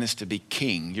spirit man is to be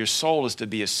king. Your soul is to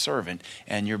be a servant.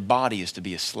 And your body is to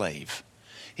be a slave.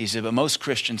 He said, but most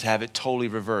Christians have it totally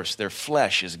reversed. Their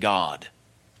flesh is God.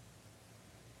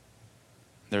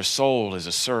 Their soul is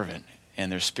a servant. And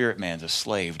their spirit man's a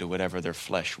slave to whatever their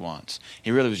flesh wants.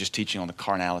 He really was just teaching on the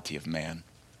carnality of man.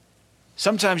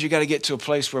 Sometimes you got to get to a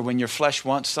place where when your flesh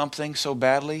wants something so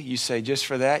badly, you say, just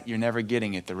for that, you're never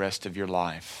getting it the rest of your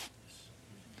life.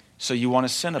 So you want a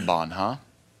Cinnabon, huh?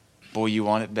 Boy, you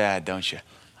want it bad, don't you?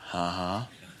 Uh-huh.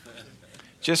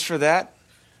 Just for that,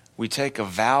 we take a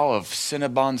vow of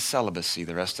Cinnabon celibacy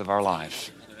the rest of our life.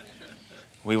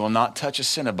 We will not touch a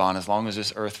Cinnabon as long as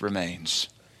this earth remains.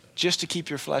 Just to keep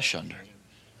your flesh under.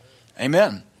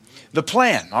 Amen. The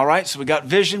plan. All right, so we got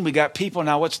vision, we got people.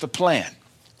 Now what's the plan?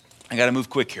 I got to move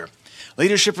quick here.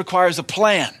 Leadership requires a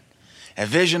plan. A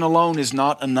vision alone is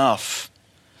not enough.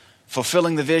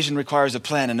 Fulfilling the vision requires a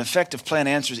plan. An effective plan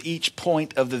answers each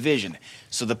point of the vision.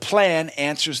 So the plan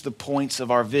answers the points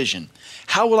of our vision.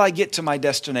 How will I get to my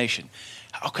destination?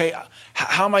 Okay,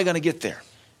 how am I going to get there?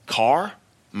 Car?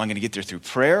 Am I going to get there through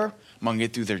prayer? Am I going to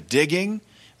get through there digging?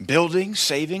 Building,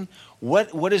 saving?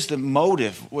 What is the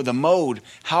motive or the mode?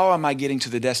 How am I getting to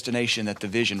the destination that the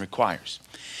vision requires?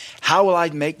 How will I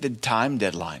make the time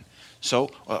deadline? So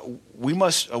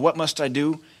what must I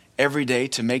do every day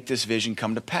to make this vision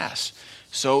come to pass?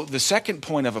 So the second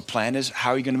point of a plan is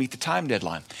how are you going to meet the time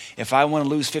deadline? If I want to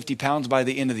lose 50 pounds by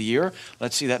the end of the year,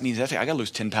 let's see, that means I got to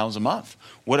lose 10 pounds a month.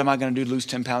 What am I going to do to lose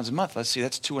 10 pounds a month? Let's see,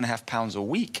 that's 2.5 pounds a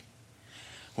week.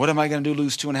 What am I going to do to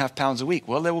lose 2.5 pounds a week?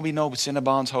 Well, there will be no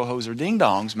Cinnabons, ho-hos, or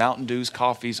ding-dongs, Mountain Dews,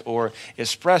 coffees, or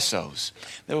espressos.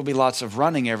 There will be lots of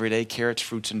running every day, carrots,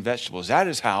 fruits, and vegetables. That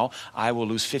is how I will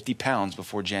lose 50 pounds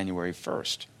before January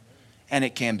 1st. And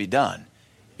it can be done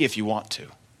if you want to.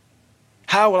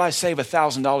 How will I save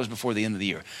 $1,000 before the end of the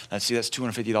year? Let's see, that's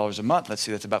 $250 a month. Let's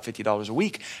see, that's about $50 a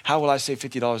week. How will I save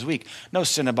 $50 a week? No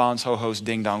Cinnabons, ho-hos,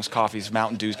 ding-dongs, coffees,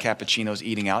 Mountain Dews, cappuccinos,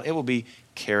 eating out. It will be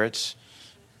carrots.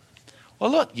 Well,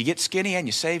 look, you get skinny and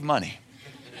you save money.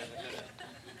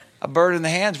 A bird in the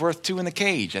hand's worth two in the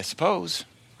cage, I suppose,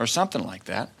 or something like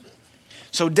that.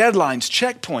 So deadlines,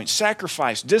 checkpoints,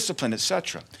 sacrifice, discipline,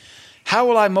 etc. How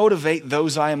will I motivate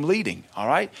those I am leading? All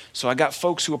right, so I got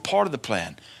folks who are part of the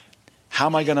plan. How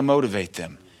am I going to motivate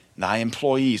them? My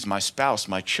employees, my spouse,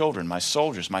 my children, my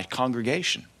soldiers, my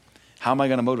congregation. How am I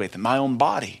going to motivate them? My own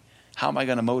body. How am I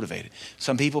going to motivate it?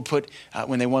 Some people put,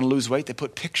 when they want to lose weight, they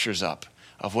put pictures up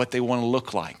of what they want to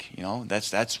look like. You know,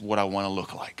 that's what I want to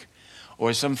look like.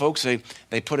 Or some folks,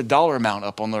 they put a dollar amount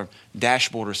up on their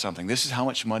dashboard or something. This is how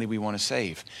much money we want to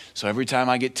save. So every time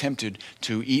I get tempted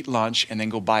to eat lunch and then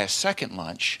go buy a second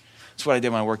lunch, that's what I did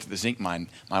when I worked at the zinc mine.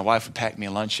 My wife would pack me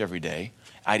a lunch every day.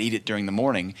 I'd eat it during the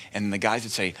morning, and the guys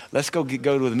would say, let's go to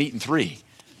the meat and 3.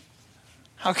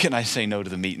 How can I say no to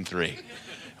the meat and 3?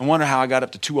 I wonder how I got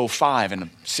up to 205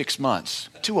 in 6 months.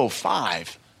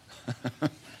 205?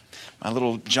 My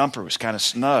little jumper was kind of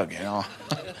snug, you know.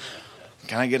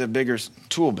 Can I get a bigger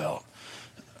tool belt?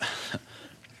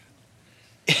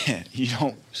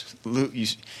 You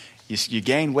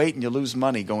gain weight and you lose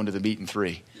money going to the meat and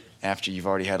 3 after you've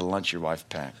already had a lunch your wife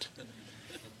packed.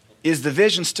 Is the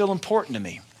vision still important to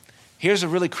me? Here's a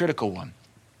really critical one.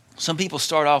 Some people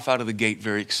start off out of the gate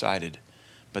very excited,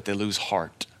 but they lose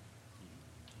heart.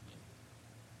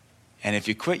 And if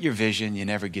you quit your vision, you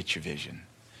never get your vision.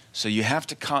 So you have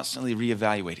to constantly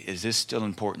reevaluate. Is this still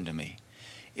important to me?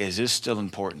 Is this still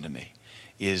important to me?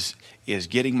 Is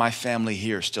getting my family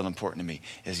here still important to me?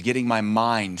 Is getting my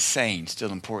mind sane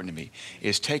still important to me?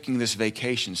 Is taking this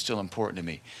vacation still important to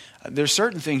me? There's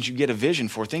certain things you get a vision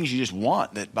for, things you just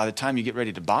want, that by the time you get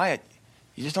ready to buy it,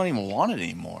 you just don't even want it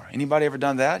anymore. Anybody ever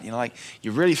done that? You know, like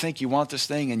you really think you want this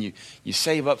thing and you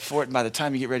save up for it, and by the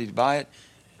time you get ready to buy it,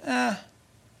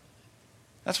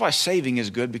 that's why saving is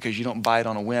good, because you don't buy it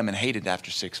on a whim and hate it after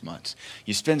 6 months.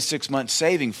 You spend 6 months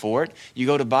saving for it, you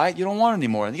go to buy it, you don't want it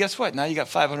anymore. And guess what? Now you got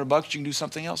 $500 you can do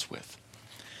something else with.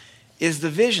 Is the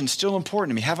vision still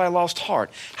important to me? Have I lost heart?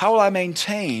 How will I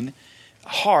maintain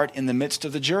heart in the midst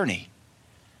of the journey?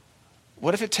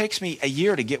 What if it takes me a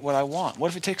year to get what I want? What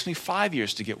if it takes me 5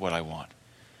 years to get what I want?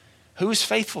 Who's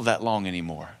faithful that long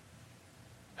anymore?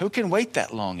 Who can wait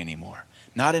that long anymore?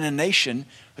 Not in a nation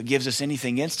who gives us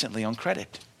anything instantly on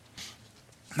credit.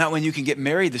 Not when you can get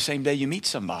married the same day you meet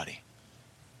somebody.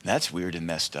 That's weird and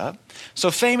messed up. So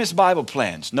famous Bible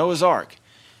plans. Noah's Ark,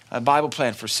 a Bible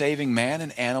plan for saving man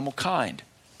and animal kind.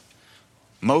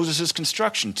 Moses'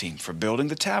 construction team for building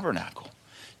the tabernacle.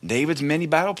 David's many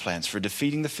battle plans for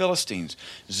defeating the Philistines.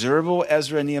 Zerubbabel,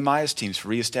 Ezra, and Nehemiah's teams for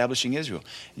reestablishing Israel.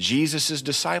 Jesus'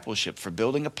 discipleship for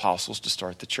building apostles to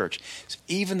start the church. So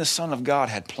even the Son of God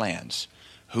had plans.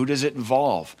 Who does it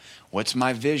involve? What's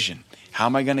my vision? How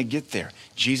am I going to get there?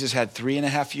 Jesus had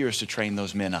 3.5 years to train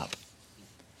those men up.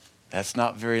 That's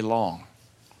not very long.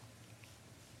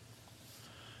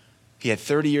 He had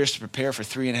 30 years to prepare for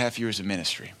 3.5 years of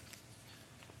ministry.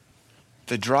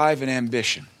 The drive and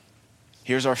ambition.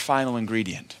 Here's our final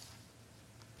ingredient.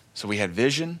 So we had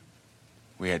vision,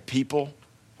 we had people,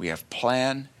 we have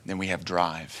plan, then we have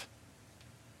drive.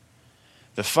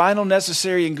 The final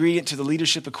necessary ingredient to the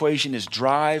leadership equation is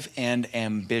drive and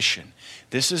ambition.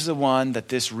 This is the one that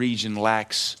this region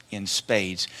lacks in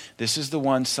spades. This is the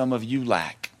one some of you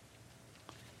lack.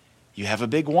 You have a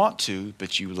big want to,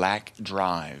 but you lack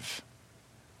drive.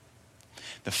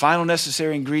 The final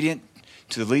necessary ingredient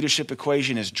to the leadership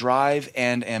equation is drive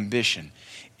and ambition.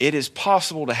 It is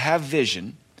possible to have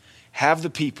vision, have the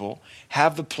people,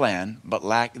 have the plan, but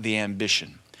lack the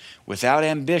ambition. Without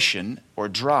ambition or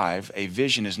drive, a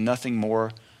vision is nothing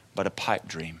more but a pipe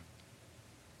dream.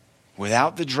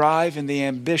 Without the drive and the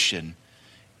ambition,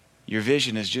 your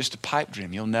vision is just a pipe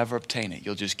dream. You'll never obtain it.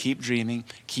 You'll just keep dreaming,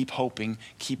 keep hoping,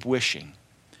 keep wishing.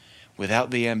 Without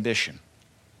the ambition.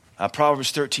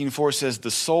 Proverbs 13:4 says,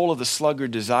 the soul of the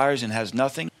sluggard desires and has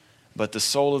nothing, but the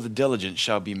soul of the diligent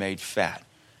shall be made fat.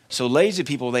 So lazy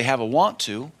people, they have a want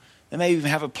to. They may even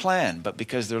have a plan, but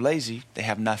because they're lazy, they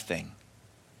have nothing.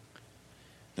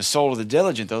 The soul of the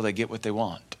diligent, though, they get what they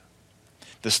want.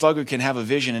 The sluggard can have a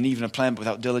vision and even a plan, but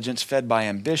without diligence, fed by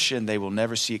ambition, they will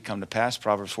never see it come to pass.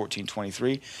 Proverbs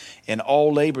 14:23. In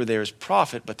all labor there is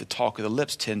profit, but the talk of the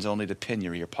lips tends only to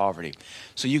penury or poverty.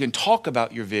 So you can talk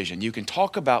about your vision. You can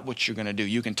talk about what you're going to do.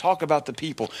 You can talk about the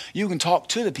people. You can talk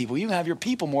to the people. You can have your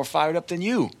people more fired up than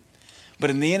you. But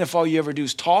in the end, if all you ever do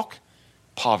is talk,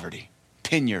 poverty,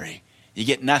 penury, you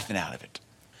get nothing out of it.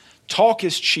 Talk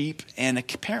is cheap, and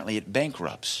apparently it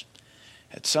bankrupts.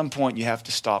 At some point, you have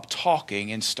to stop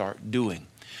talking and start doing.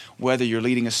 Whether you're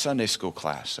leading a Sunday school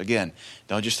class. Again,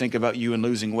 don't just think about you and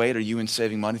losing weight or you and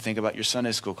saving money. Think about your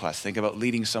Sunday school class. Think about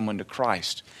leading someone to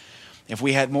Christ. If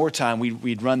we had more time,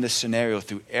 we'd run this scenario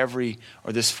through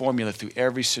this formula through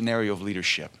every scenario of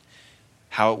leadership.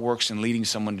 How it works in leading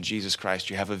someone to Jesus Christ.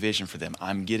 You have a vision for them.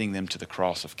 I'm getting them to the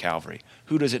cross of Calvary.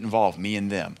 Who does it involve? Me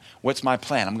and them. What's my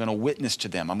plan? I'm going to witness to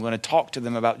them. I'm going to talk to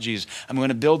them about Jesus. I'm going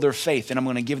to build their faith. Then I'm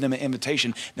going to give them an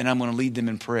invitation. Then I'm going to lead them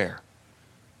in prayer.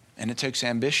 And it takes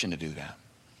ambition to do that.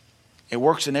 It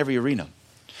works in every arena.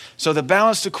 So the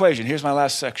balanced equation, here's my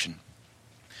last section.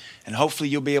 And hopefully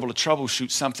you'll be able to troubleshoot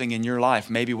something in your life,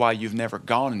 maybe why you've never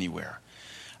gone anywhere.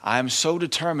 I am so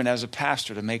determined as a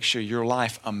pastor to make sure your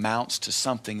life amounts to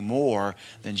something more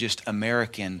than just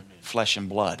American flesh and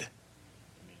blood.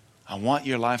 I want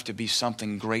your life to be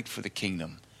something great for the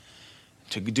kingdom.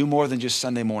 To do more than just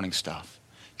Sunday morning stuff.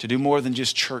 To do more than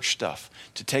just church stuff.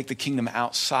 To take the kingdom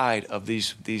outside of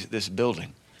this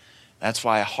building. That's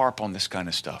why I harp on this kind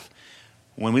of stuff.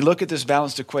 When we look at this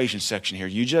balanced equation section here,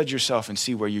 you judge yourself and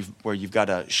see where you've got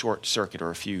a short circuit or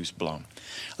a fuse blown.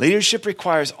 Leadership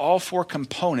requires all four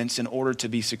components in order to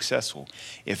be successful.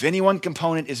 If any one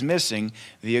component is missing,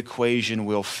 the equation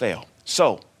will fail.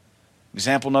 So,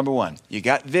 example number one, you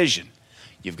got vision,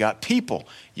 you've got people,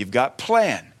 you've got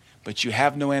plan, but you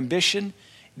have no ambition.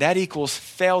 That equals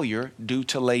failure due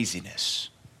to laziness.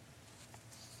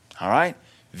 All right?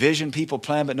 Vision, people,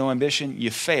 plan, but no ambition,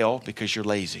 you fail because you're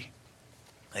lazy.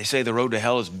 They say the road to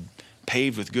hell is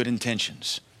paved with good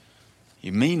intentions.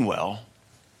 You mean well,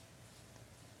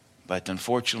 but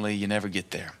unfortunately you never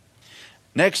get there.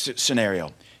 Next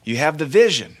scenario, you have the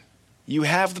vision, you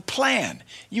have the plan,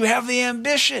 you have the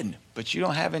ambition, but you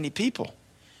don't have any people.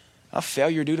 A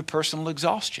failure due to personal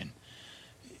exhaustion.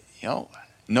 You know,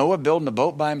 Noah building a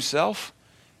boat by himself,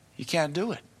 you can't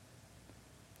do it.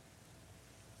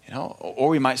 You know, or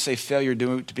we might say failure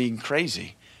due to being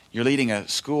crazy. You're leading a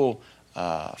school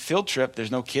field trip,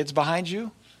 there's no kids behind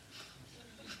you.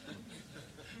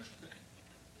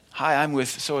 Hi, I'm with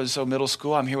so-and-so middle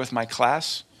school. I'm here with my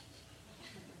class.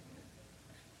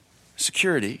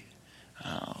 Security.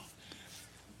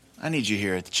 I need you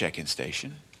here at the check-in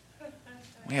station.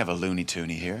 We have a Looney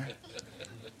Tooney here.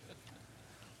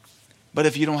 But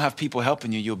if you don't have people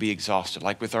helping you, you'll be exhausted.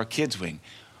 Like with our kids wing,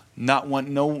 no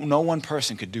one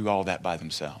person could do all that by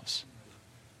themselves.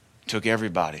 It took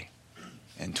everybody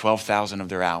and 12,000 of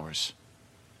their hours.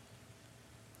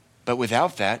 But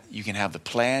without that, you can have the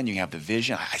plan, you can have the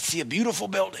vision. I see a beautiful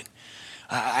building.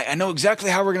 I know exactly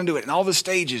how we're going to do it and all the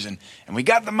stages, and we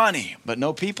got the money, but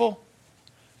no people,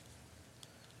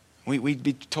 we'd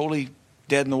be totally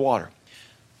dead in the water.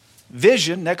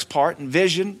 Vision, next part,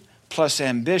 vision plus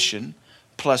ambition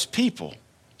plus people.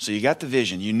 So you got the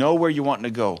vision, you know where you want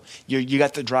to go. You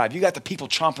got the drive, you got the people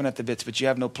chomping at the bits, but you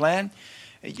have no plan.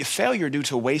 Your failure due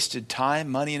to wasted time,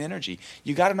 money, and energy.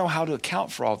 You got to know how to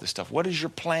account for all this stuff. What is your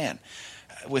plan?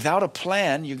 Without a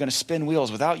plan, you're going to spin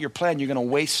wheels. Without your plan, you're going to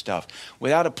waste stuff.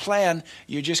 Without a plan,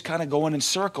 you're just kind of going in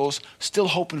circles, still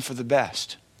hoping for the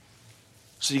best.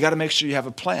 So you got to make sure you have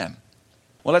a plan.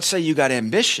 Well, let's say you got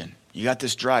ambition. You got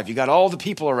this drive. You got all the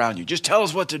people around you. Just tell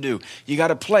us what to do. You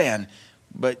got a plan,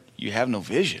 but you have no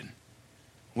vision.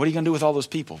 What are you going to do with all those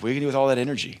people? What are you going to do with all that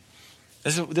energy?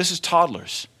 This is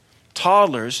toddlers.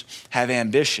 Toddlers have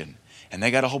ambition, and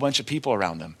they got a whole bunch of people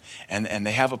around them, and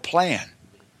they have a plan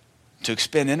to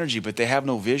expend energy, but they have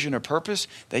no vision or purpose.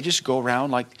 They just go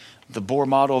around like the Bohr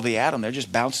model of the atom. They're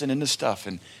just bouncing into stuff,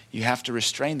 and you have to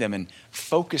restrain them and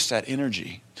focus that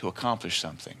energy to accomplish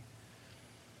something.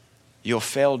 You'll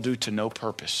fail due to no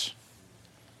purpose.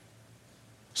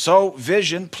 So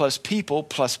vision plus people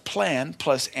plus plan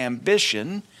plus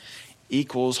ambition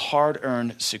equals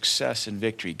hard-earned success and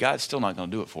victory. God's still not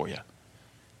going to do it for you.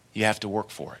 You have to work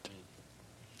for it.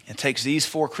 It takes these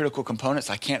four critical components.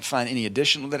 I can't find any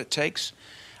additional that it takes.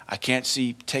 I can't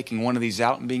see taking one of these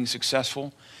out and being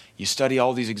successful. You study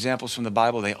all these examples from the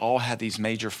Bible, they all have these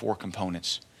major four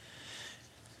components.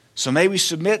 So may we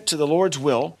submit to the Lord's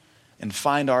will and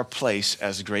find our place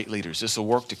as great leaders. This will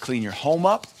work to clean your home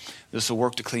up. This will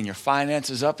work to clean your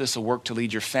finances up. This will work to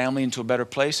lead your family into a better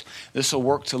place. This will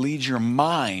work to lead your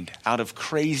mind out of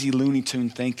crazy Looney Tune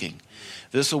thinking.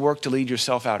 This will work to lead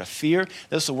yourself out of fear.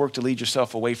 This will work to lead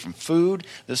yourself away from food.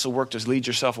 This will work to lead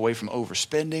yourself away from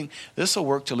overspending. This will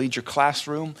work to lead your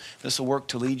classroom. This will work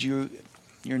to lead your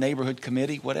neighborhood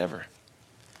committee, whatever.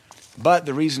 But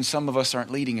the reason some of us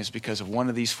aren't leading is because of one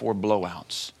of these four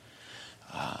blowouts.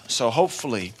 So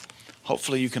hopefully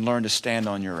you can learn to stand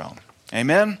on your own.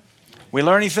 Amen? We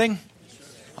learn anything?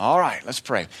 All right, let's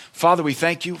pray. Father, we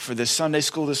thank you for this Sunday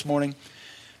school this morning.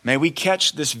 May we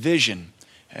catch this vision,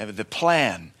 the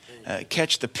plan,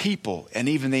 catch the people, and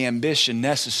even the ambition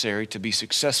necessary to be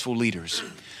successful leaders.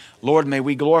 Lord, may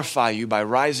we glorify you by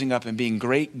rising up and being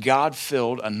great,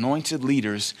 God-filled, anointed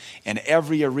leaders in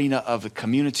every arena of the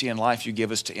community and life you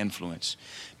give us to influence.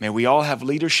 May we all have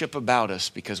leadership about us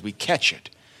because we catch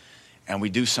it and we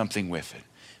do something with it.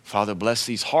 Father, bless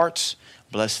these hearts,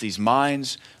 bless these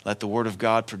minds. Let the word of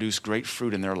God produce great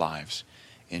fruit in their lives.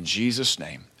 In Jesus'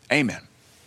 name, amen.